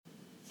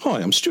Hi,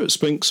 I'm Stuart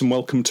Spinks and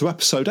welcome to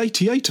episode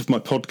 88 of my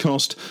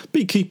podcast,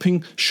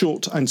 Beekeeping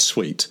Short and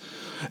Sweet.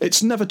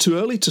 It's never too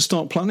early to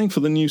start planning for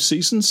the new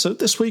season, so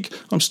this week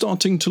I'm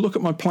starting to look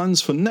at my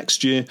plans for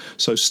next year,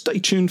 so stay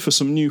tuned for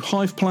some new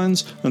hive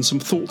plans and some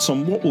thoughts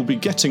on what we'll be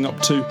getting up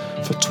to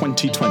for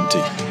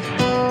 2020.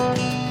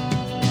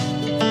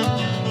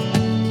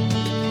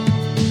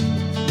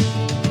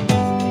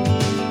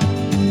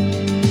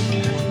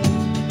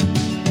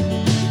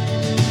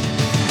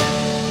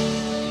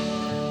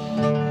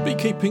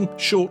 Beekeeping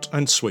Short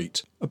and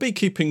Sweet, a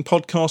beekeeping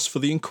podcast for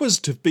the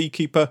inquisitive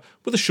beekeeper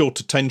with a short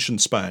attention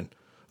span.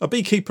 A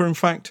beekeeper, in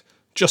fact,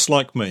 just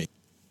like me.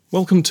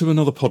 Welcome to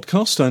another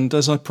podcast, and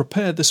as I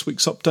prepare this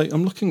week's update,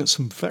 I'm looking at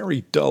some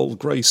very dull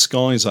grey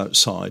skies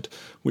outside.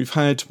 We've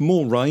had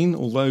more rain,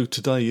 although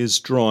today is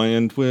dry,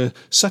 and we're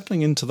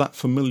settling into that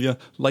familiar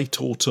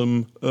late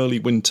autumn, early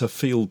winter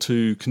feel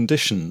to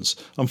conditions.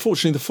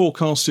 Unfortunately, the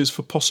forecast is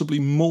for possibly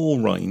more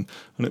rain,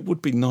 and it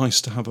would be nice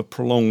to have a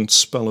prolonged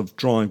spell of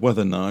dry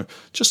weather now,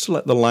 just to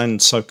let the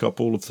land soak up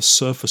all of the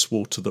surface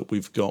water that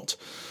we've got.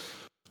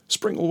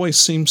 Spring always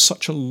seems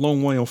such a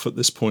long way off at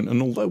this point, and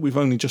although we've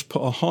only just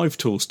put our hive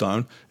tools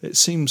down, it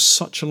seems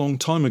such a long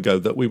time ago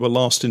that we were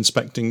last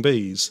inspecting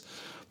bees.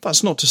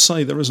 That's not to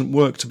say there isn't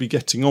work to be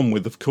getting on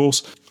with, of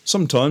course.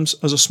 Sometimes,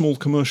 as a small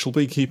commercial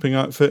beekeeping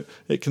outfit,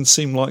 it can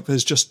seem like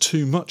there's just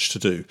too much to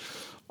do.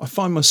 I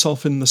find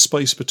myself in the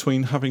space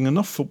between having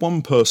enough for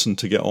one person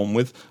to get on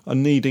with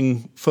and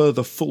needing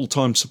further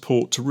full-time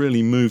support to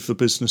really move the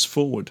business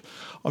forward.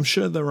 I'm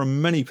sure there are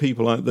many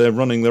people out there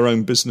running their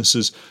own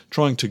businesses,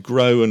 trying to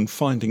grow and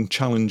finding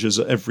challenges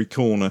at every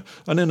corner,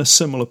 and in a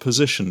similar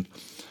position.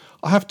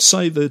 I have to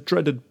say the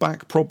dreaded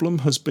back problem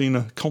has been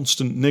a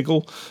constant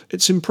niggle.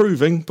 It's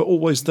improving, but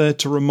always there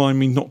to remind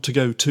me not to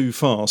go too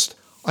fast.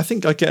 I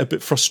think I get a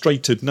bit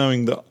frustrated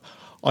knowing that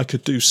I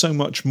could do so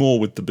much more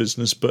with the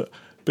business, but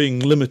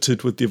being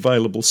limited with the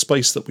available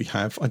space that we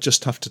have, I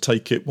just have to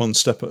take it one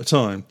step at a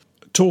time.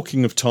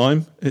 Talking of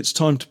time, it's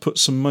time to put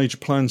some major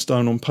plans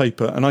down on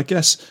paper, and I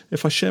guess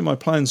if I share my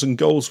plans and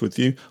goals with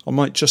you, I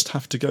might just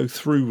have to go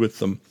through with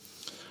them.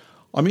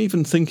 I'm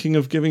even thinking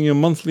of giving you a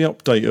monthly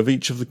update of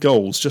each of the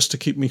goals just to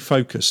keep me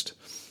focused.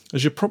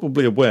 As you're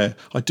probably aware,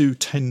 I do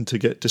tend to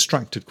get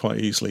distracted quite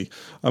easily,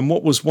 and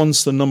what was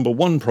once the number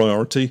one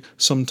priority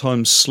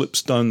sometimes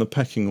slips down the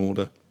pecking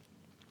order.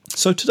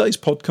 So today's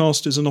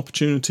podcast is an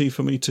opportunity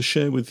for me to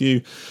share with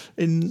you,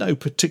 in no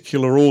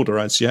particular order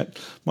as yet,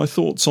 my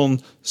thoughts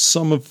on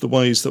some of the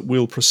ways that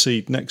we'll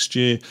proceed next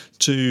year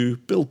to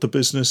build the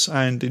business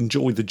and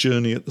enjoy the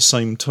journey at the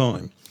same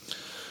time.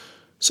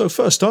 So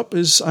first up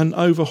is an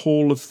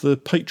overhaul of the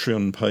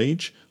Patreon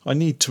page. I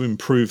need to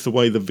improve the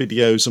way the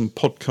videos and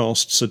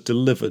podcasts are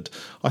delivered.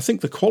 I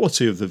think the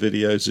quality of the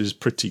videos is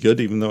pretty good,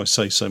 even though I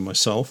say so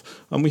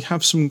myself, and we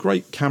have some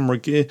great camera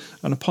gear,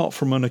 and apart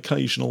from an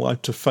occasional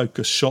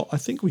out-of-focus shot, I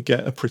think we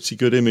get a pretty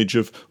good image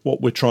of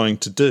what we're trying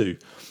to do.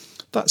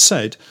 That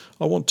said,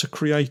 I want to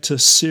create a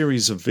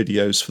series of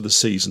videos for the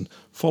season,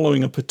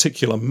 following a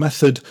particular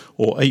method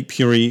or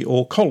apiary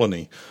or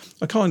colony,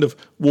 a kind of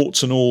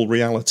warts and all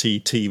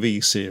reality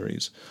TV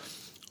series.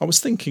 I was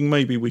thinking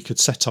maybe we could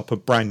set up a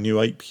brand new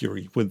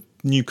apiary with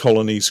new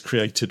colonies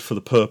created for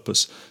the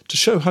purpose to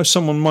show how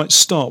someone might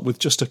start with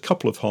just a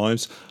couple of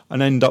hives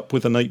and end up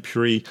with an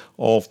apiary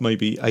of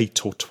maybe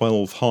 8 or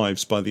 12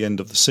 hives by the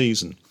end of the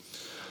season.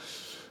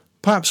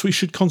 Perhaps we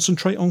should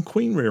concentrate on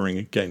queen rearing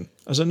again,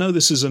 as I know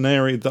this is an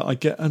area that I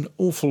get an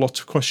awful lot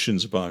of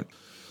questions about.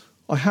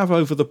 I have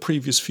over the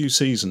previous few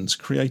seasons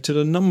created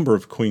a number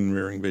of queen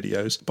rearing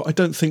videos, but I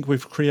don't think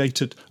we've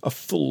created a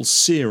full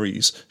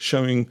series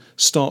showing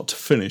start to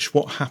finish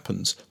what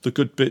happens, the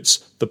good bits,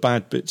 the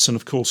bad bits, and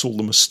of course all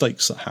the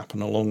mistakes that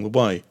happen along the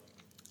way.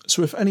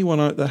 So if anyone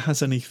out there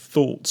has any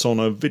thoughts on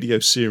a video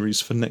series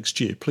for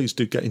next year, please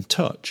do get in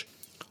touch.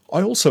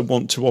 I also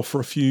want to offer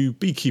a few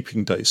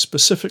beekeeping days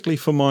specifically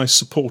for my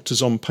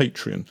supporters on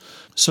Patreon,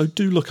 so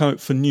do look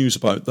out for news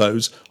about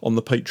those on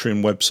the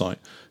Patreon website.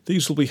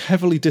 These will be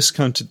heavily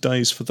discounted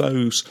days for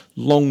those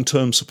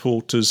long-term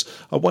supporters,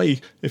 a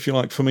way, if you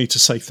like, for me to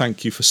say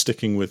thank you for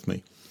sticking with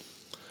me.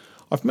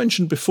 I've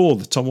mentioned before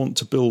that I want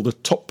to build a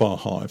top bar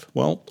hive.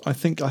 Well, I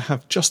think I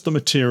have just the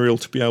material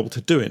to be able to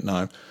do it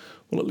now.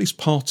 Well, at least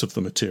part of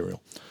the material.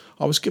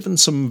 I was given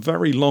some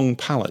very long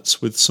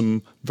pallets with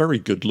some very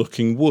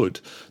good-looking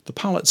wood. The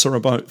pallets are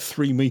about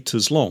 3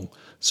 metres long,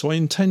 so I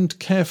intend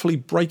carefully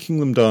breaking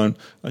them down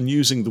and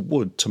using the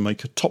wood to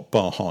make a top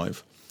bar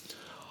hive.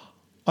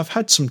 I've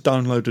had some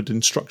downloaded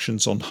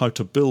instructions on how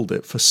to build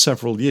it for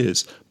several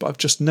years, but I've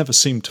just never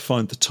seemed to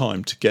find the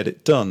time to get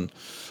it done.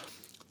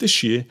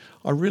 This year,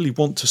 I really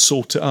want to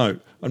sort it out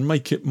and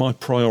make it my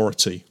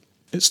priority.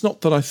 It's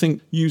not that I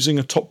think using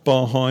a top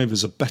bar hive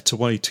is a better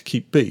way to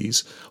keep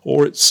bees,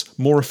 or it's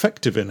more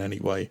effective in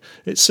any way.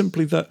 It's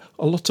simply that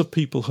a lot of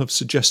people have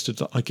suggested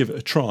that I give it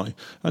a try,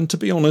 and to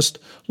be honest,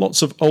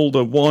 lots of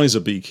older, wiser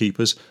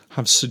beekeepers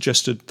have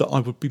suggested that I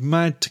would be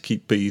mad to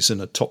keep bees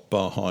in a top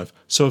bar hive.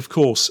 So of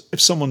course,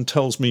 if someone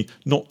tells me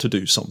not to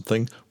do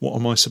something, what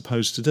am I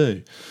supposed to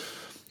do?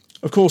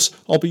 Of course,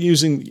 I'll be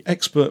using the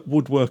expert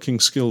woodworking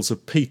skills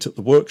of Pete at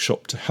the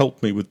workshop to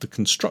help me with the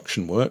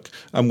construction work,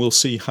 and we'll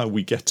see how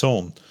we get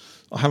on.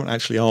 I haven't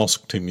actually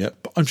asked him yet,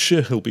 but I'm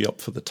sure he'll be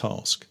up for the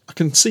task. I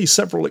can see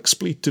several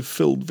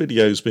expletive-filled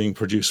videos being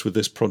produced with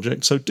this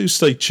project, so do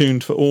stay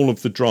tuned for all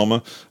of the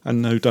drama,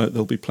 and no doubt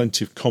there'll be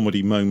plenty of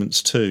comedy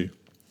moments too.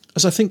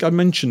 As I think I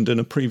mentioned in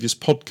a previous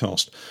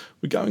podcast,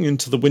 we're going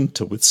into the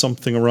winter with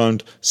something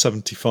around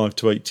 75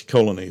 to 80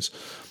 colonies.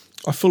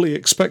 I fully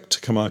expect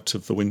to come out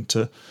of the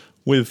winter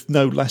with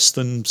no less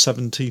than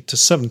 70 to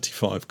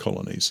 75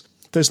 colonies.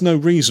 There's no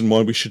reason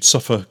why we should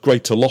suffer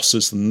greater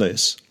losses than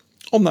this.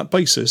 On that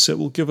basis, it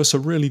will give us a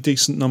really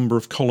decent number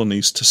of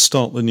colonies to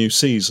start the new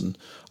season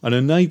and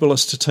enable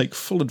us to take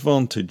full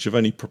advantage of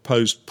any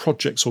proposed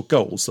projects or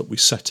goals that we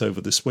set over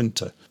this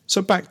winter.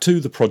 So back to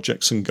the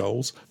projects and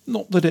goals.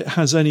 Not that it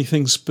has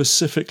anything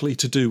specifically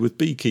to do with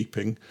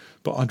beekeeping,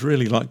 but I'd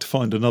really like to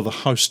find another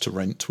house to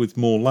rent with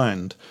more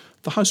land.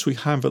 The house we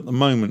have at the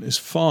moment is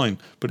fine,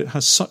 but it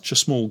has such a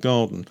small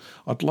garden.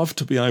 I'd love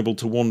to be able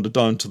to wander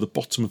down to the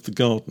bottom of the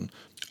garden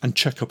and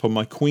check up on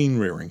my queen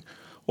rearing,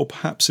 or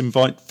perhaps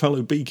invite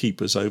fellow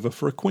beekeepers over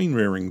for a queen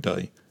rearing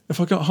day. If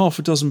I got half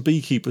a dozen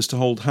beekeepers to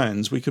hold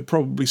hands, we could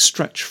probably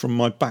stretch from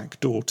my back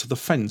door to the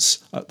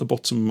fence at the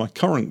bottom of my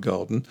current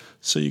garden,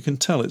 so you can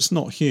tell it's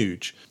not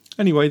huge.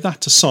 Anyway,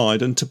 that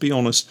aside, and to be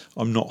honest,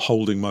 I'm not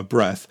holding my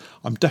breath,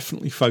 I'm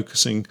definitely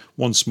focusing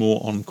once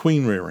more on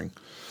queen rearing.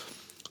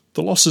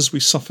 The losses we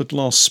suffered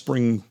last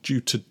spring due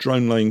to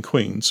drone-laying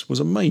queens was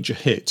a major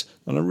hit,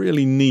 and I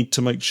really need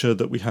to make sure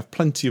that we have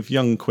plenty of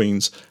young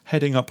queens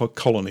heading up our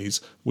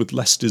colonies with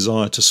less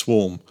desire to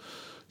swarm.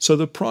 So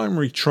the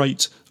primary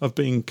trait of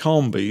being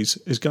calm bees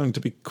is going to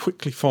be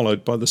quickly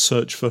followed by the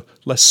search for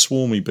less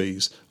swarmy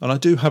bees, and I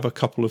do have a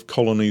couple of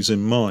colonies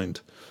in mind.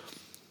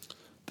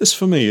 This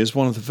for me is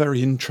one of the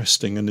very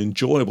interesting and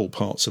enjoyable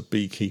parts of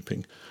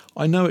beekeeping.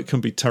 I know it can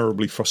be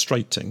terribly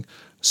frustrating,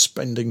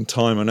 spending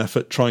time and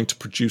effort trying to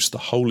produce the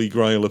holy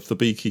grail of the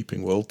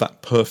beekeeping world,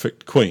 that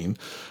perfect queen,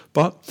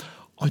 but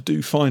I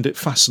do find it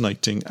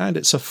fascinating and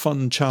it's a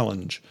fun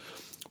challenge.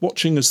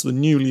 Watching as the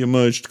newly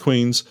emerged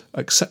queens,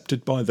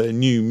 accepted by their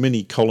new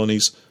mini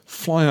colonies,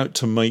 fly out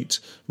to mate,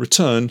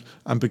 return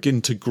and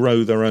begin to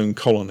grow their own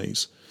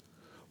colonies.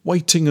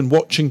 Waiting and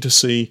watching to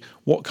see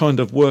what kind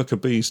of worker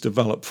bees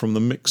develop from the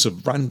mix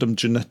of random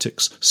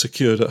genetics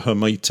secured at her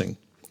mating.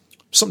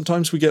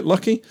 Sometimes we get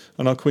lucky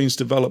and our queens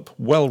develop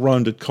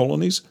well-rounded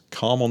colonies,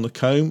 calm on the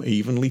comb,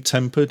 evenly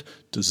tempered,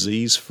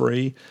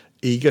 disease-free,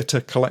 eager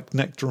to collect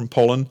nectar and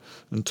pollen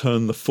and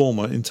turn the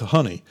former into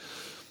honey.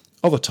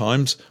 Other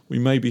times we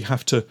maybe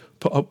have to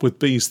put up with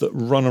bees that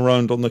run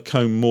around on the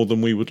comb more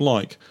than we would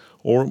like,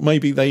 or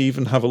maybe they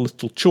even have a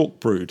little chalk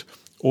brood,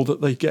 or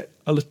that they get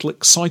a little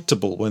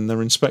excitable when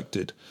they're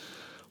inspected.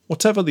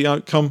 Whatever the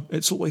outcome,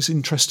 it's always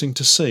interesting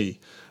to see,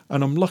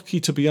 and I'm lucky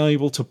to be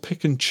able to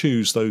pick and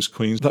choose those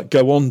queens that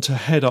go on to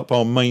head up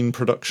our main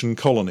production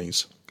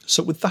colonies.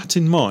 So with that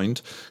in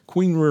mind,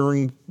 queen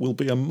rearing will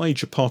be a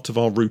major part of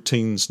our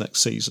routines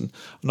next season,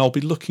 and I'll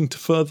be looking to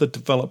further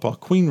develop our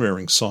queen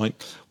rearing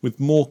site with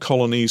more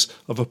colonies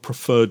of a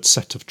preferred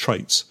set of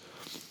traits.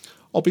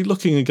 I'll be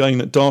looking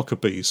again at darker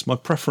bees. My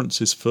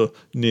preference is for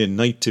near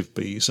native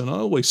bees, and I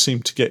always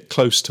seem to get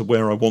close to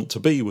where I want to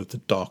be with the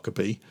darker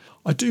bee.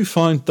 I do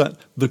find that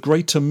the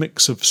greater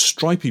mix of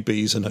stripy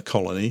bees in a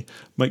colony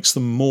makes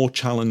them more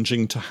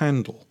challenging to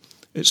handle.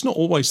 It's not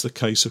always the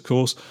case, of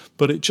course,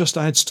 but it just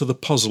adds to the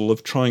puzzle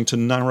of trying to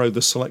narrow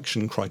the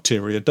selection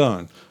criteria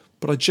down.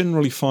 But I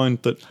generally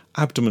find that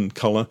abdomen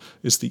colour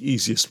is the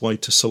easiest way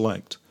to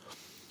select.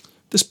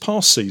 This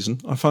past season,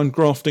 I found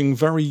grafting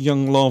very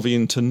young larvae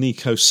into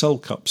Nico cell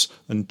cups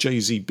and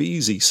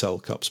JZBZ cell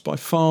cups by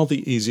far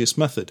the easiest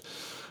method.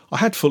 I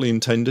had fully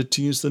intended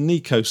to use the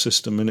Nico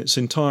system in its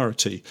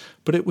entirety,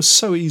 but it was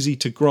so easy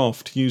to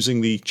graft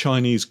using the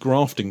Chinese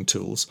grafting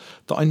tools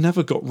that I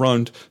never got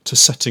round to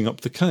setting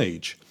up the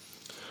cage.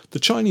 The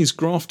Chinese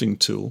grafting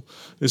tool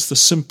is the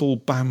simple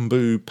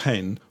bamboo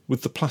pen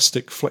with the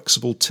plastic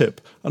flexible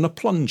tip and a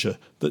plunger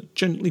that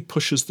gently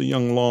pushes the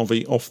young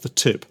larvae off the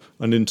tip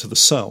and into the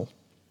cell.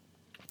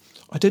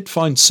 I did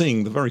find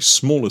seeing the very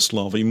smallest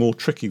larvae more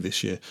tricky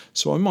this year,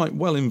 so I might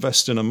well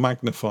invest in a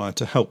magnifier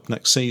to help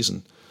next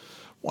season.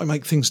 Why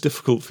make things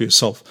difficult for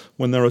yourself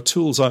when there are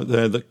tools out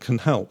there that can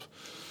help?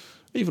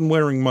 Even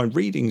wearing my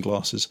reading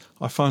glasses,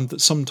 I found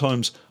that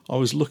sometimes I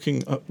was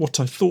looking at what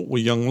I thought were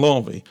young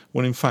larvae,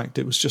 when in fact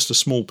it was just a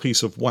small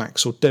piece of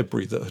wax or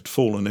debris that had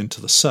fallen into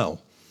the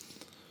cell.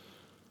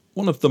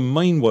 One of the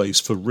main ways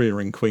for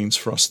rearing queens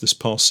for us this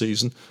past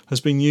season has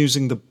been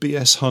using the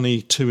BS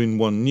Honey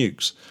 2-in-1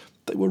 nukes.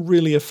 They were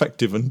really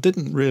effective and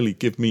didn't really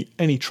give me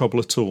any trouble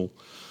at all.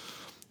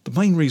 The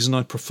main reason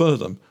I prefer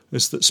them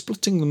is that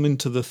splitting them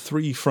into the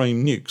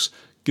 3-frame nukes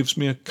gives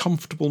me a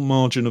comfortable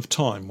margin of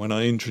time when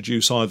I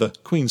introduce either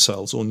queen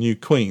cells or new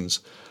queens.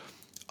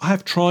 I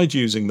have tried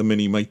using the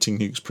mini mating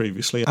nukes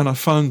previously and I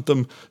found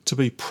them to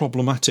be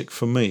problematic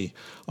for me.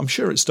 I'm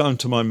sure it's down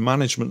to my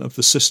management of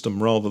the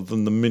system rather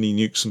than the mini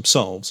nukes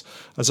themselves,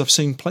 as I've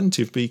seen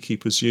plenty of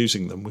beekeepers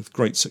using them with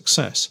great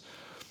success.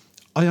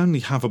 I only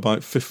have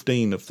about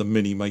 15 of the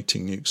mini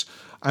mating nukes,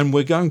 and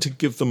we're going to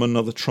give them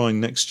another try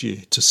next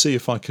year to see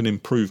if I can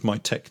improve my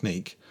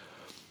technique.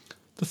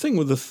 The thing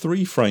with the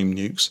 3-frame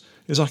nukes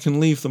is I can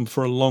leave them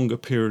for a longer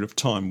period of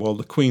time while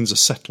the queens are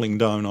settling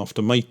down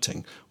after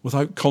mating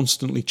without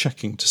constantly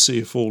checking to see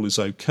if all is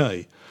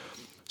okay.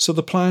 So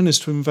the plan is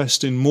to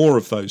invest in more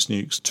of those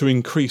nukes to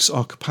increase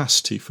our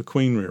capacity for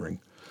queen rearing.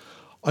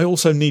 I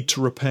also need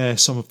to repair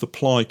some of the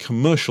ply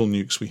commercial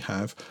nukes we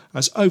have,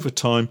 as over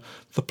time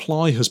the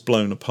ply has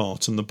blown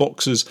apart and the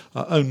boxes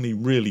are only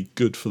really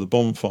good for the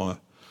bonfire.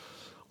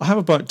 I have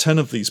about 10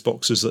 of these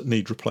boxes that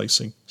need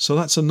replacing, so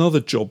that's another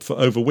job for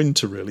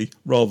overwinter really,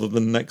 rather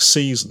than next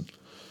season.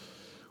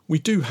 We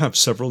do have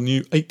several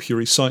new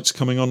apiary sites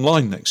coming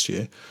online next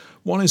year.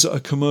 One is at a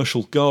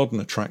commercial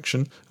garden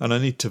attraction, and I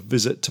need to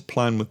visit to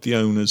plan with the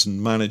owners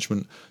and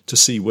management to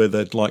see where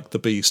they'd like the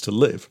bees to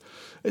live.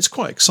 It's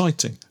quite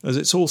exciting, as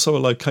it's also a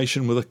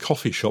location with a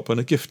coffee shop and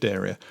a gift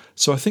area,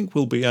 so I think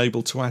we'll be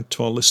able to add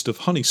to our list of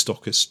honey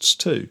stockists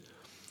too.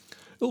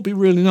 It'll be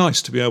really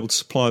nice to be able to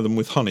supply them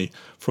with honey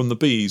from the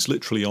bees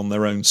literally on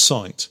their own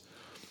site.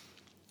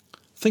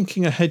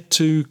 Thinking ahead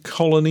to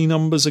colony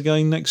numbers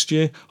again next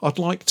year, I'd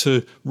like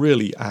to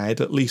really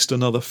add at least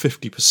another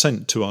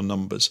 50% to our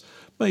numbers,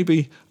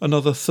 maybe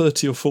another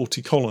 30 or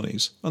 40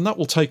 colonies, and that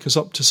will take us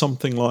up to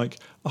something like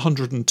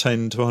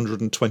 110 to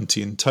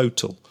 120 in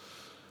total.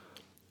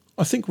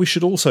 I think we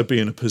should also be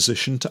in a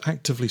position to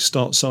actively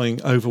start selling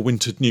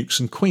overwintered nukes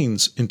and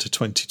queens into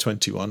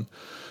 2021,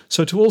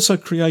 so to also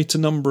create a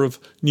number of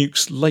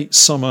nukes late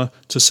summer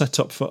to set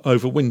up for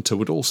overwinter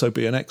would also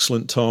be an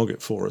excellent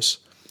target for us.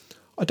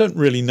 I don't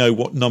really know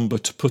what number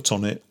to put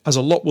on it, as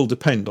a lot will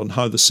depend on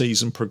how the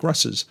season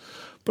progresses,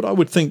 but I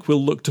would think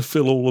we'll look to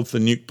fill all of the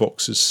nuke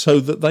boxes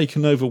so that they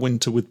can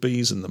overwinter with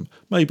bees in them,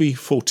 maybe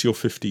 40 or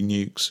 50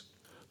 nukes.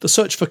 The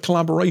search for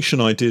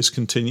collaboration ideas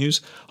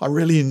continues. I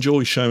really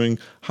enjoy showing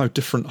how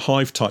different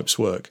hive types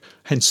work,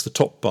 hence the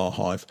top bar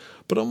hive,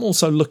 but I'm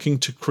also looking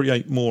to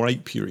create more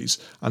apiaries,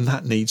 and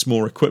that needs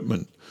more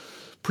equipment.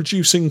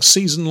 Producing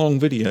season-long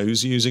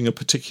videos using a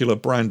particular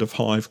brand of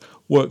hive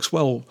works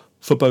well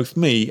for both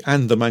me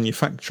and the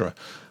manufacturer,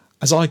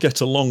 as I get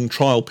a long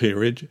trial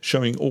period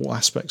showing all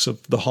aspects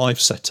of the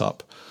hive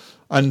setup,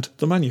 and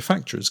the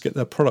manufacturers get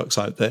their products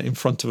out there in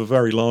front of a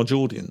very large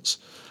audience.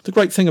 The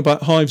great thing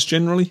about hives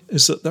generally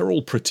is that they're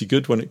all pretty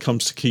good when it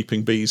comes to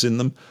keeping bees in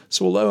them,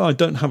 so although I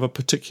don't have a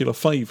particular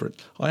favourite,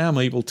 I am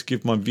able to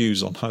give my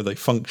views on how they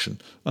function,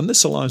 and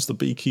this allows the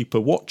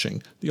beekeeper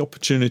watching the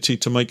opportunity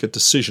to make a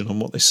decision on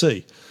what they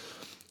see.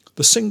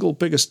 The single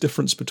biggest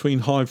difference between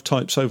hive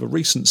types over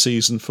recent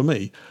season for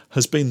me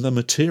has been the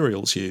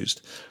materials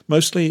used,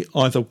 mostly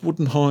either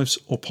wooden hives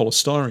or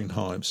polystyrene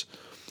hives.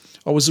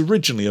 I was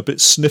originally a bit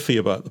sniffy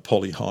about the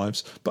poly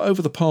hives, but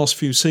over the past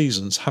few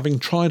seasons, having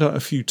tried out a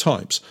few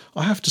types,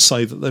 I have to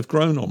say that they've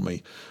grown on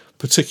me,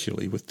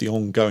 particularly with the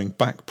ongoing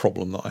back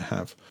problem that I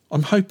have.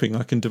 I'm hoping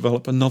I can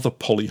develop another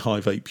poly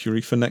hive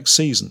apiary for next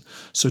season,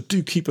 so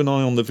do keep an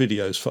eye on the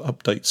videos for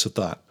updates of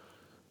that.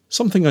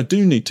 Something I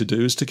do need to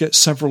do is to get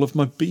several of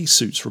my bee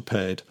suits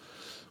repaired.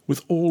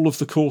 With all of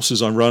the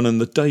courses I run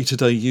and the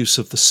day-to-day use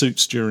of the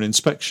suits during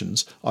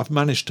inspections, I've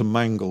managed to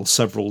mangle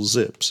several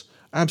zips.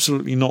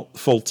 Absolutely not the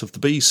fault of the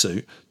bee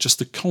suit, just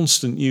the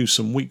constant use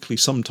and weekly,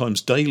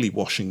 sometimes daily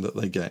washing that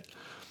they get.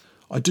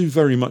 I do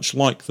very much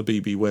like the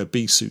BBWare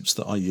bee suits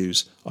that I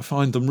use. I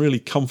find them really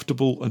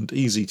comfortable and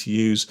easy to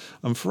use,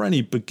 and for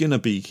any beginner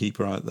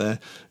beekeeper out there,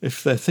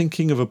 if they're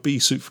thinking of a bee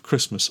suit for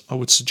Christmas, I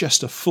would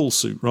suggest a full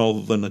suit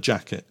rather than a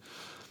jacket.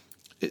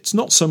 It's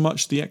not so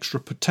much the extra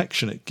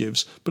protection it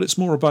gives, but it's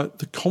more about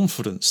the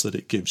confidence that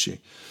it gives you.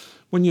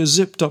 When you're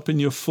zipped up in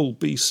your full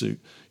bee suit,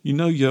 you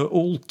know you're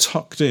all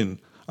tucked in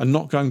and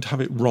not going to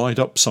have it ride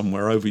up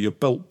somewhere over your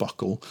belt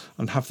buckle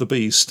and have the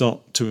bees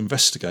start to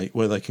investigate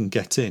where they can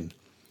get in.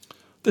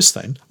 This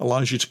then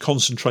allows you to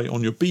concentrate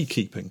on your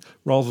beekeeping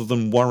rather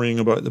than worrying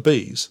about the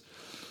bees.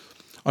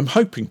 I'm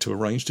hoping to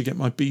arrange to get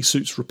my bee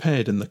suits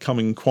repaired in the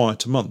coming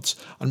quieter months,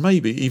 and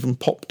maybe even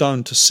pop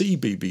down to see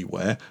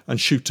BBWare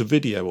and shoot a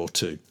video or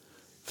two.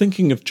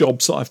 Thinking of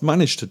jobs that I've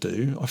managed to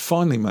do, I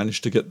finally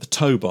managed to get the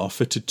tow bar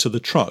fitted to the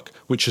truck,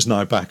 which is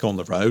now back on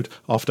the road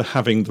after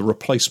having the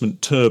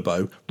replacement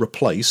turbo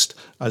replaced,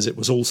 as it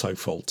was also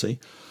faulty.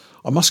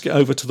 I must get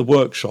over to the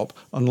workshop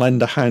and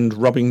lend a hand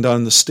rubbing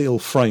down the steel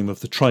frame of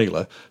the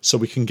trailer so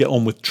we can get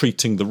on with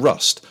treating the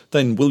rust.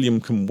 Then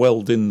William can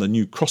weld in the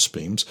new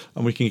crossbeams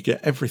and we can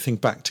get everything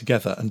back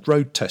together and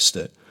road test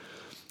it.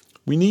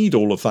 We need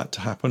all of that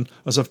to happen,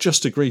 as I've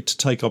just agreed to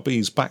take our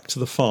bees back to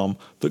the farm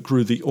that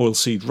grew the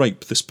oilseed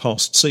rape this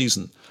past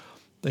season.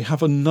 They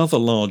have another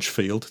large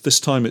field, this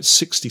time it's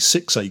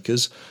 66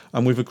 acres,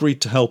 and we've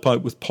agreed to help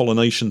out with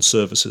pollination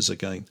services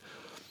again.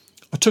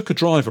 I took a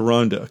drive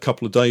around it a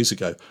couple of days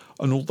ago,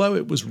 and although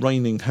it was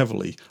raining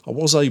heavily, I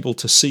was able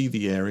to see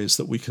the areas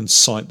that we can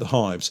site the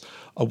hives,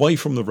 away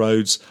from the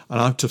roads and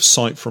out of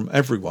sight from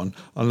everyone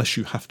unless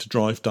you have to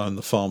drive down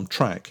the farm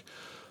track.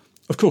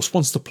 Of course,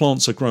 once the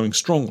plants are growing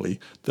strongly,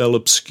 they'll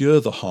obscure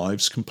the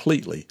hives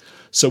completely,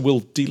 so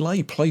we'll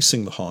delay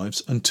placing the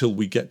hives until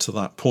we get to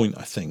that point,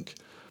 I think.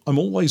 I'm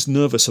always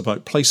nervous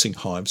about placing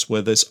hives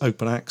where there's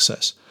open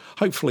access.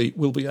 Hopefully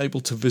we'll be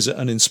able to visit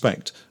and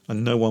inspect,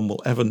 and no one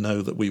will ever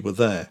know that we were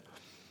there.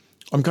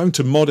 I'm going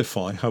to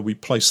modify how we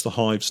place the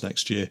hives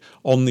next year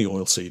on the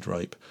oilseed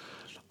rape.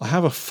 I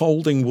have a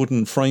folding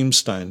wooden frame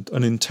stand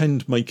and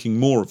intend making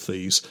more of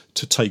these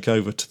to take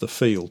over to the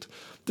field.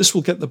 This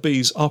will get the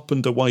bees up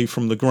and away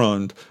from the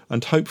ground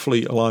and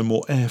hopefully allow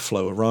more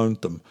airflow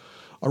around them.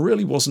 I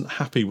really wasn't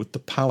happy with the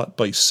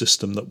pallet-based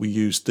system that we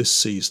used this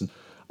season,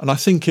 and I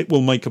think it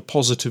will make a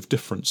positive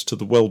difference to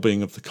the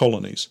well-being of the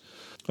colonies.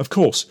 Of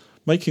course,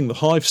 making the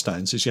hive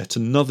stands is yet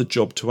another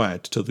job to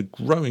add to the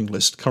growing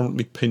list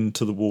currently pinned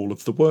to the wall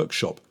of the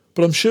workshop,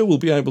 but I'm sure we'll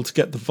be able to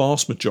get the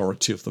vast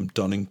majority of them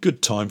done in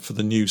good time for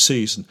the new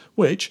season,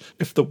 which,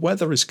 if the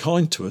weather is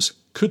kind to us,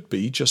 could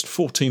be just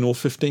 14 or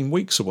 15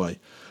 weeks away.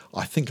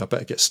 I think I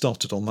better get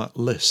started on that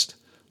list.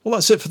 Well,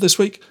 that's it for this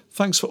week.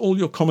 Thanks for all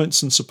your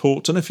comments and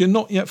support. And if you're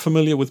not yet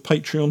familiar with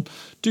Patreon,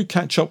 do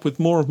catch up with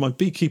more of my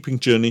beekeeping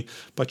journey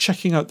by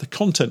checking out the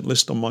content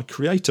list on my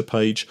creator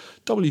page,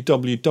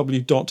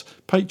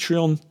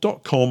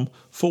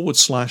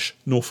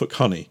 www.patreon.com/Norfolk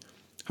Honey.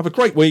 Have a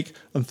great week,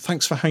 and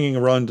thanks for hanging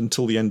around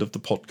until the end of the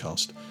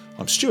podcast.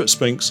 I'm Stuart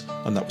Spinks,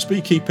 and that was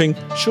Beekeeping,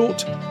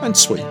 Short and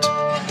Sweet.